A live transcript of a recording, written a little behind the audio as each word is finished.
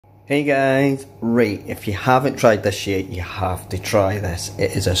Hey guys, right, if you haven't tried this yet, you have to try this.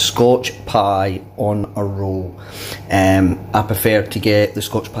 It is a Scotch pie on a roll. I prefer to get the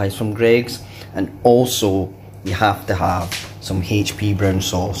Scotch pies from Gregg's, and also you have to have some HP brown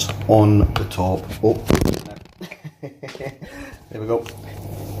sauce on the top. Oh, there we go.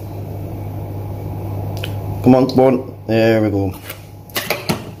 Come on, come on, there we go.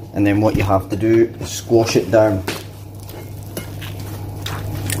 And then what you have to do is squash it down.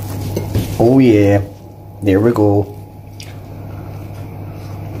 Oh yeah, there we go.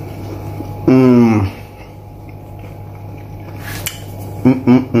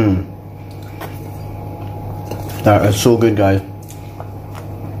 That is so good, guys.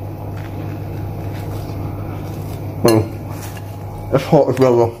 It's hot as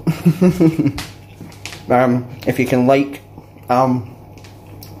well. If you can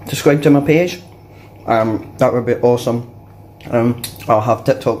subscribe to my page, that would be awesome. I'll have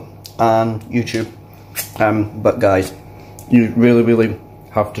TikTok and YouTube, but guys, you really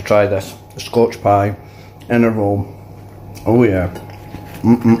have to try this Scotch pie in a roll. Oh yeah.